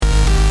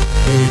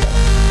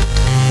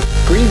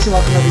Greetings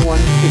and welcome everyone.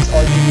 It's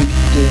RGB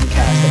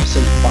Gamecast,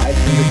 episode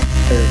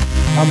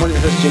 530. I'm one of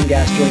your hosts, Jim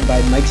Gass, joined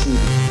by Mike Sneedy.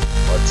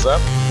 What's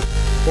up?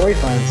 Corey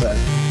Feinside.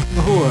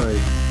 Ahoy.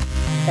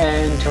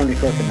 And Tony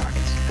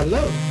Korkanakis.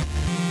 Hello.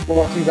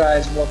 Welcome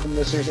guys, welcome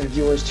listeners and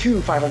viewers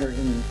to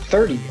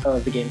 530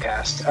 of the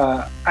Gamecast.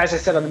 As I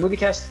said on the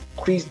MovieCast,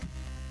 please,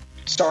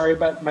 sorry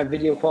about my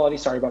video quality,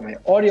 sorry about my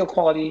audio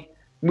quality.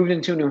 Moved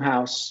into a new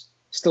house,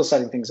 still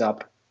setting things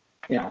up.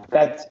 You know,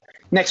 that's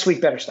next week,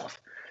 better stuff.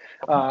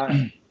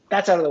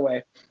 That's out of the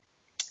way.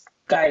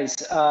 Guys,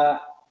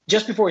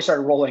 just before we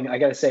started rolling, I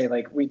got to say,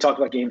 like, we talked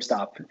about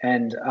GameStop,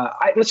 and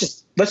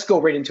let's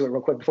go right into it real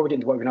quick before we get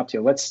into what we've been up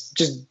to. Let's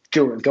just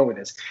go with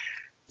this.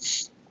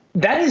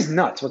 That is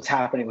nuts what's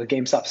happening with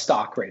GameStop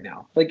stock right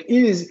now. Like,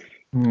 it is,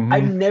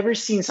 I've never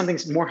seen something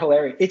more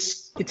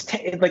hilarious.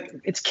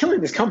 It's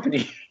killing this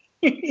company.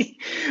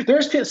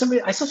 There's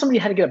somebody, I saw somebody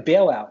had to get a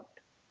bailout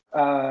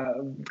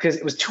because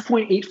it was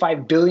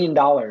 $2.85 billion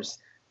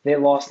they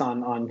lost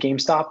on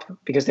GameStop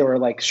because they were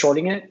like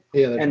shorting it.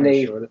 Yeah,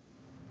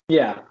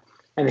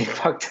 and they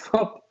fucked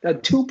up a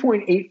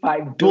 $2.85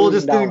 billion. Well, it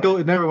just didn't go.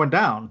 It never went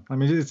down. I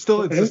mean, it's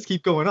just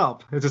keep going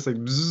up. It's just like.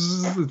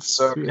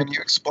 So, can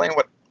you explain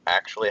what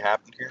actually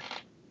happened here?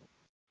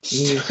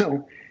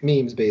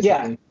 Memes, basically.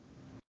 Yeah,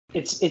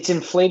 it's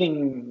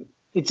inflating.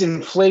 It's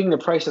inflating the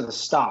price of the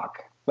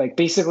stock. Like,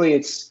 basically,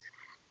 it's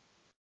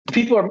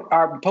people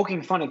are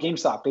poking fun at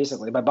GameStop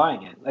basically by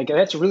buying it. Like,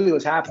 that's really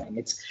what's happening.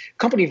 It's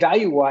company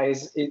value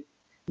wise. It's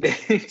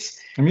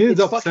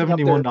up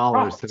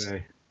 $71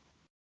 today.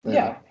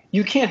 Yeah.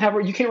 You can't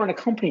run a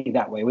company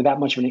that way with that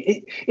much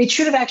money. It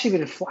should have actually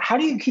been. How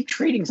do you keep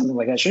trading something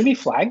like that? Should it be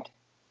flagged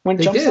when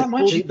it jumps that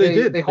much? Well, they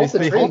did. They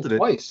halted it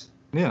twice.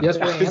 Yeah. Yes,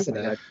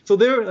 so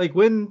they're like,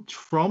 when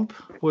Trump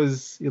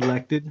was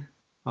elected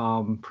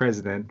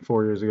president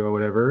 4 years ago, or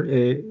whatever.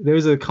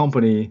 There's a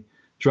company,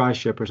 Dry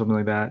Ship or something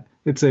like that.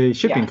 It's a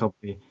shipping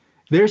company.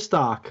 Their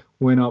stock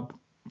went up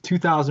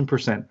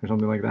 2,000% or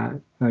something like that.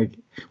 Like,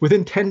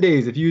 within 10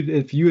 days, if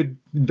you had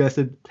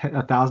invested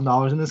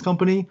 $1,000 in this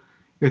company,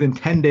 within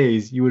 10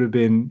 days you would have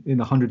been in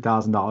the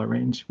 $100,000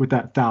 range with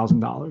that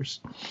 $1,000.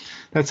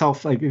 That's how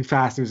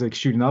fast it was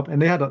shooting up. And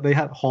they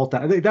had halt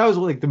that. That was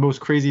like the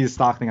most craziest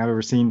stock thing I've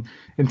ever seen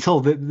until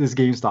this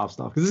GameStop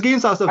stuff. Because this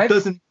GameStop stuff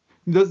does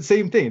the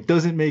same thing. It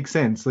doesn't make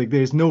sense. Like,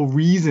 there's no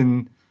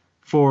reason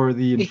for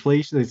the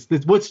inflation.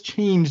 It's what's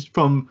changed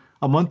from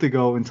a month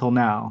ago until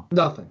now.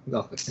 Nothing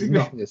has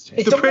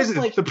changed.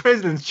 The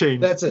president's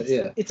changed. That's it.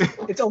 Yeah.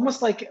 It's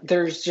almost like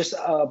there's just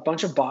a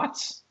bunch of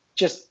bots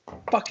just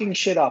fucking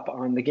shit up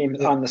on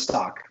the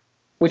stock,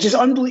 which is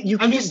unbelievable. You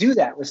can't do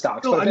that with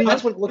stocks. No, but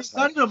that's what it looks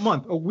like. It's not in a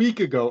month. A week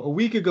ago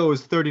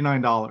is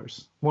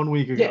 $39. 1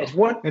 week ago. Yeah, it's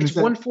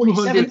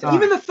 $147.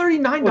 Even the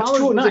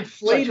 $39 was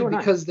inflated $209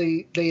 because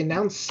they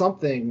announced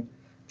something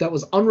that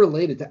was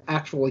unrelated to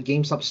actual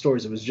GameStop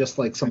stores. It was just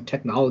like some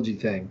technology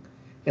thing.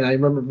 And I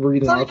remember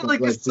reading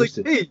it's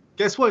like, hey,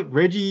 guess what?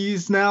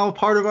 Reggie's now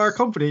part of our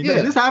company.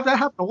 Yeah. That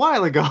happened a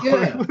while ago.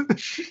 Yeah.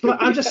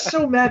 But I'm just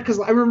so mad because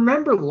I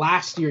remember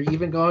last year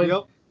even going,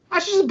 I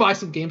should just buy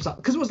some GameStop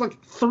because it was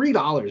like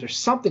 $3 or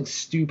something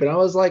stupid. I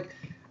was like,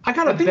 I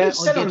think you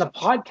said on the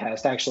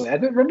podcast, actually. I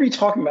remember you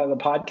talking about it on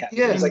the podcast.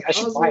 Yeah. I was like, I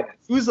should buy it.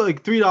 It was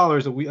like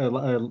 $3 a week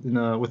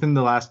within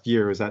the last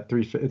year. Was that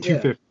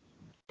 $250?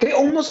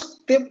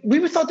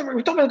 We thought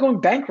about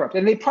going bankrupt,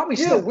 and they probably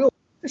still will.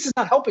 This is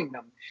not helping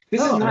them.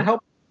 This is not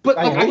helping. But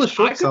all the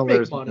short I could make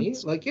sellers, money.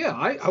 Like,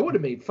 I would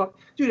have made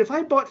dude, if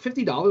I bought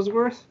 $50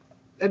 worth,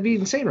 that'd be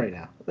insane right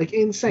now. Like,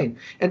 insane.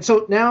 And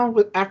so now,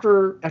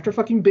 after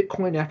fucking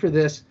Bitcoin, after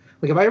this,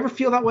 like, if I ever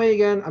feel that way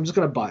again, I'm just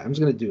gonna buy it. I'm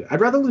just gonna do it. I'd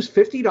rather lose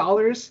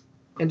 $50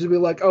 and just be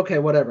like, okay,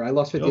 whatever. I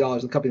lost $50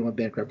 and the company went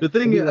bankrupt. The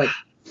thing is, like,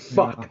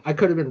 fuck, I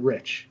could have been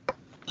rich.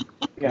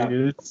 Yeah.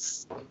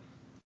 It's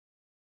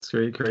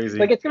very crazy.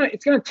 Like,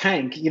 it's gonna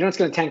tank. You know, it's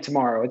gonna tank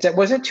tomorrow.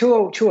 Was it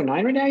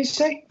 209 right now? You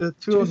say? The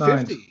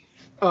 209.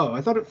 Oh,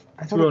 I thought it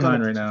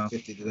 209 right now.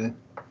 50 today.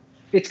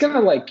 It's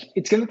gonna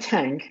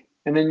tank,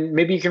 and then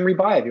maybe you can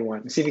rebuy if you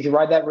want and see if you can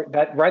ride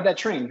that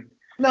train.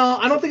 No,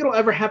 I don't think it'll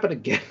ever happen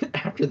again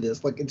after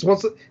this. Like, it's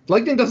once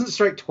lightning doesn't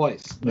strike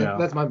twice. Yeah.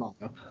 That's my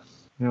motto.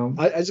 You know,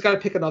 I just got to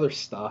pick another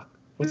stock.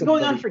 What's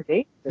going on for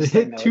days? It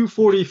hit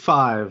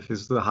 245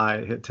 is the high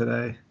it hit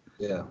today.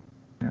 Yeah.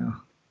 Yeah.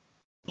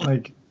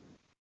 Like,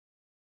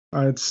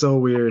 it's so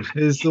weird.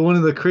 It's one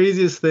of the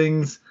craziest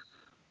things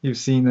you've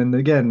seen. And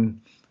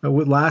again,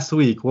 last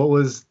week, what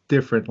was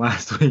different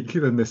last week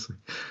than this week?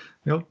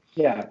 You know?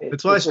 Yeah.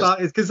 It's why stock.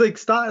 It's because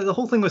stock. The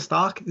whole thing with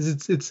stock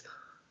is it's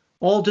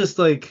all just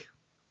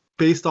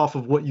based off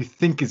of what you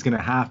think is going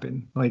to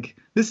happen. Like,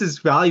 this is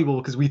valuable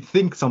because we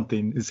think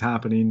something is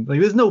happening. Like,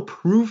 there's no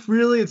proof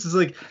really. It's just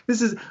like,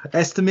 this is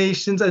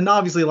estimations, and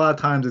obviously a lot of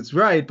times it's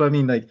right. But I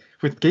mean, like,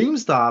 with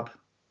GameStop,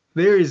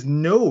 there is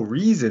no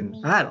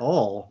reason at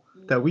all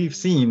that we've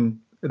seen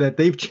that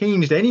they've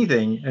changed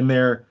anything in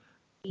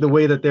the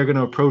way that they're going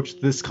to approach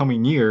this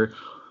coming year.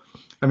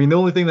 I mean, the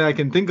only thing that I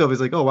can think of is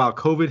like, oh wow,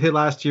 COVID hit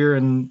last year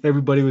and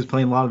everybody was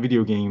playing a lot of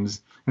video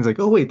games. And it's like,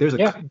 oh wait, there's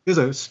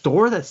a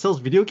store that sells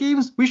video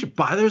games. We should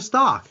buy their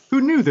stock.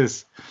 Who knew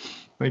this?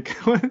 Like,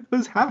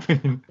 what's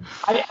happening?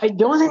 I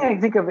don't think I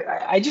can think of it.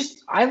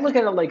 I look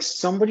at it like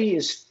somebody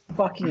is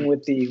fucking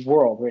with the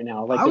world right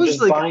now. Like they're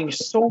just buying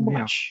so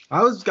much.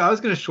 I was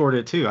gonna short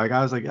it too. Like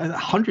I was like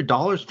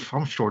 $100.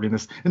 I'm shorting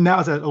this, and now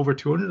it's at over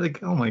 200.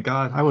 Like, oh my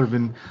god,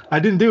 I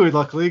didn't do it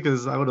luckily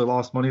because I would have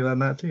lost money on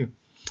that too.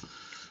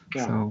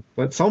 Yeah. So,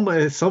 but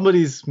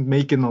somebody's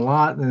making a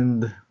lot,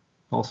 and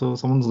also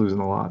someone's losing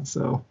a lot.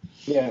 So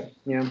yeah,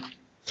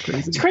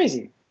 it's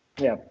crazy.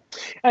 Yeah.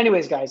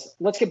 Anyways, guys,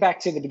 let's get back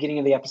to the beginning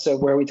of the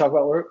episode where we talk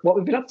about what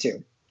we've been up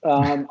to.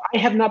 I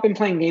have not been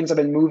playing games. I've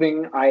been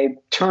moving. I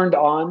turned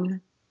on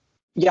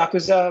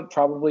Yakuza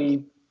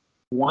probably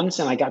once,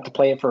 and I got to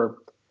play it for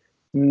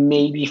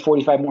maybe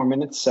 45 more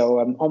minutes. So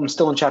I'm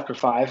still in chapter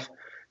 5.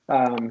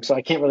 So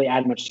I can't really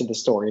add much to the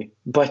story.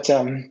 But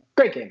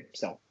great game.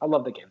 So I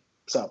love the game.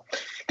 So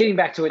getting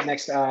back to it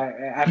next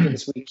after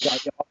this week,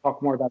 I'll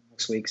talk more about it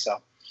next week. So,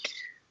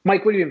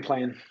 Mike, what have you been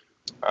playing?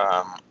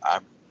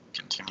 I've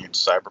continued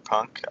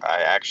Cyberpunk.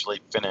 I actually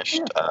finished.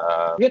 You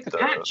got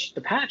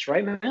the patch,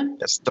 right, man?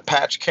 Yes, the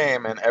patch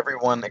came, and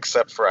everyone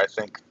except for I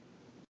think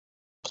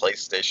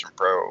PlayStation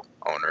Pro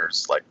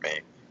owners like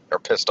me are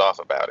pissed off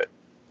about it.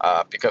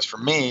 Because for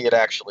me, it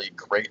actually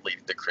greatly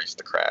decreased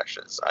the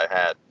crashes.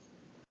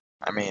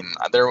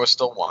 There was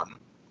still one.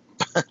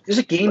 There's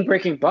a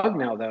game-breaking bug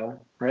now, though,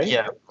 right?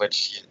 Yeah,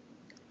 which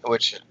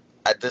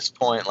at this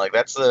point, like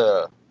that's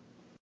a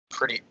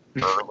pretty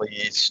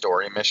early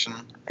story mission,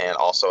 and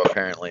also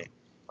apparently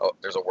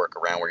there's a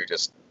workaround where you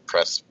just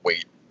press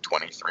wait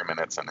 23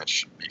 minutes and it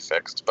should be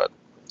fixed, but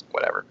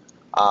whatever.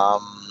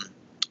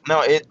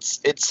 No, it's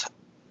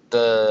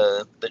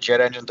the jet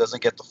engine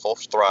doesn't get the full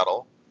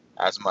throttle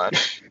as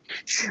much.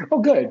 Oh,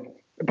 good.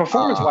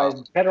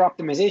 Performance-wise, better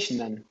optimization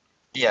then.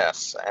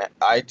 Yes,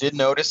 I did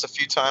notice a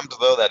few times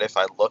though that if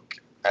I look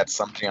at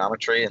some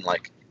geometry and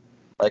like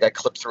I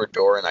clip through a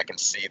door and I can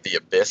see the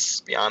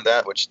abyss beyond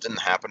that, which didn't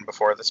happen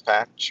before this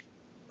patch.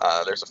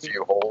 There's a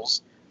few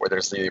holes where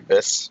there's the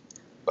abyss,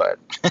 but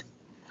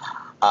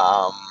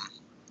other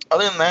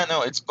than that,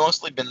 no, it's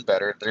mostly been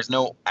better. There's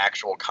no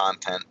actual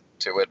content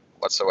to it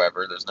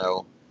whatsoever.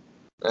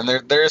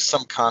 There is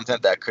some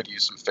content that could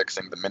use some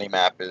fixing. The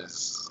minimap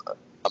is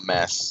a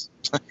mess.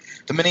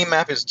 The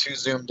minimap is too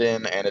zoomed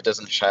in, and it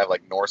doesn't have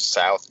like north,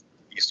 south,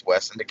 east,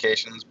 west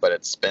indications, but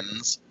it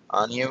spins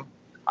on you.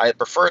 I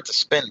prefer it to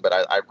spin, but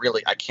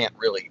I can't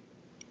really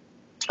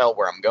tell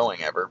where I'm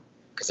going ever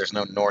because there's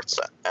no north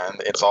side,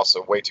 and it's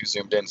also way too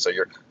zoomed in, so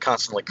you're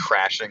constantly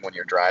crashing when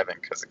you're driving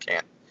because it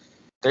can't.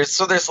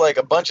 There's like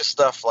a bunch of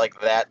stuff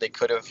like that they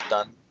could have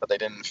done, but they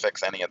didn't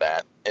fix any of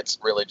that. It's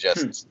really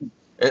just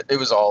it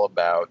was all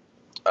about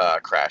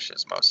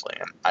crashes mostly,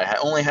 and I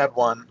only had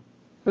one.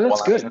 Well,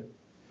 that's good.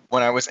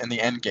 When I was in the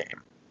end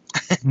game.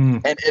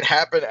 And it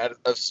happened at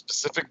a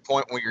specific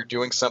point when you're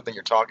doing something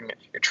you're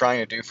trying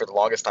to do for the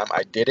longest time.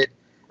 I did it,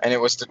 and it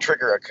was to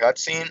trigger a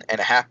cutscene, and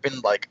it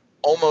happened like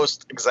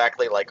almost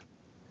exactly like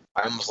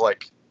I was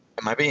like,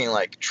 am I being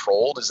like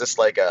trolled? Is this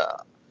like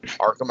a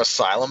Arkham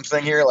Asylum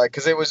thing here? Like,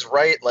 because it was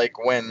right like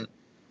when,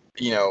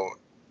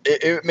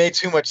 it made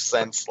too much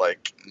sense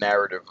like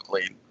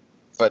narratively,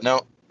 but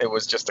no, it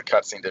was just the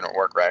cutscene didn't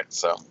work right,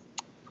 so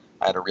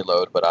I had to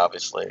reload. But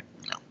obviously,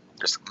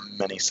 there's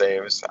many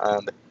saves,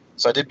 and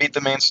so I did beat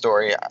the main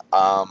story.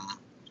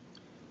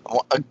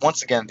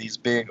 Once again, these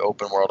big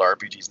open world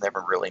RPGs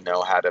never really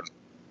know how to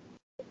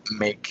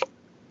make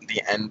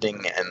the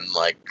ending and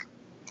like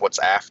what's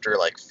after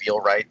like feel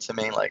right to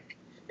me. Like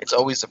it's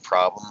always a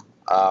problem.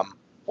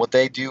 What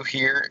they do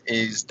here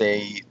is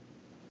they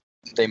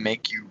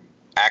make you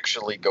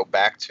actually go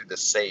back to the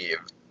save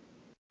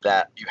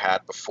that you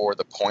had before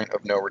the point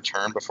of no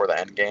return, before the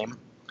end game,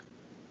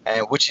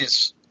 and which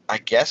is, I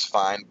guess,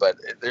 fine, but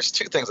there's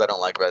two things I don't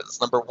like about this.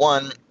 Number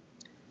one,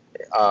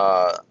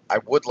 I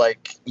would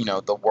like,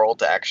 the world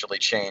to actually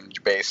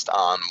change based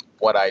on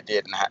what I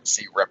did and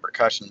see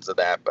repercussions of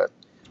that, but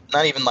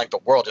not even like the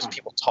world, just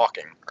people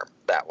talking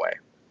that way.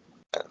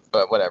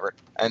 But whatever.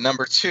 And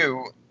number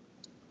two,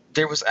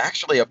 there was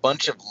actually a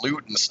bunch of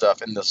loot and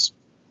stuff in this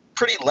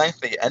pretty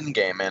lengthy end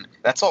game, and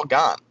that's all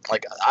gone.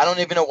 Like, I don't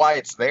even know why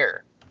it's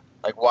there.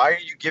 Like, why are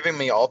you giving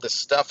me all this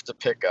stuff to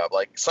pick up?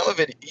 Like, some of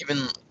it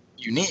even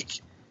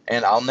unique.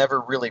 And I'll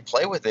never really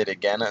play with it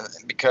again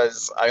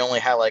because I only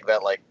had like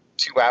that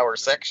 2-hour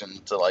section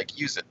to like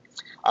use it.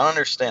 I don't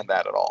understand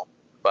that at all,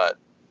 but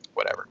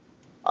whatever.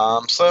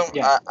 I'm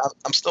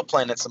still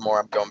playing it some more.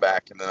 I'm going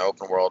back in the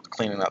open world,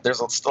 cleaning up.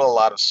 There's still a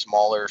lot of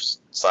smaller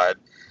side.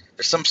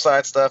 There's some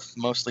side stuff,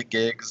 mostly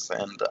gigs,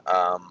 and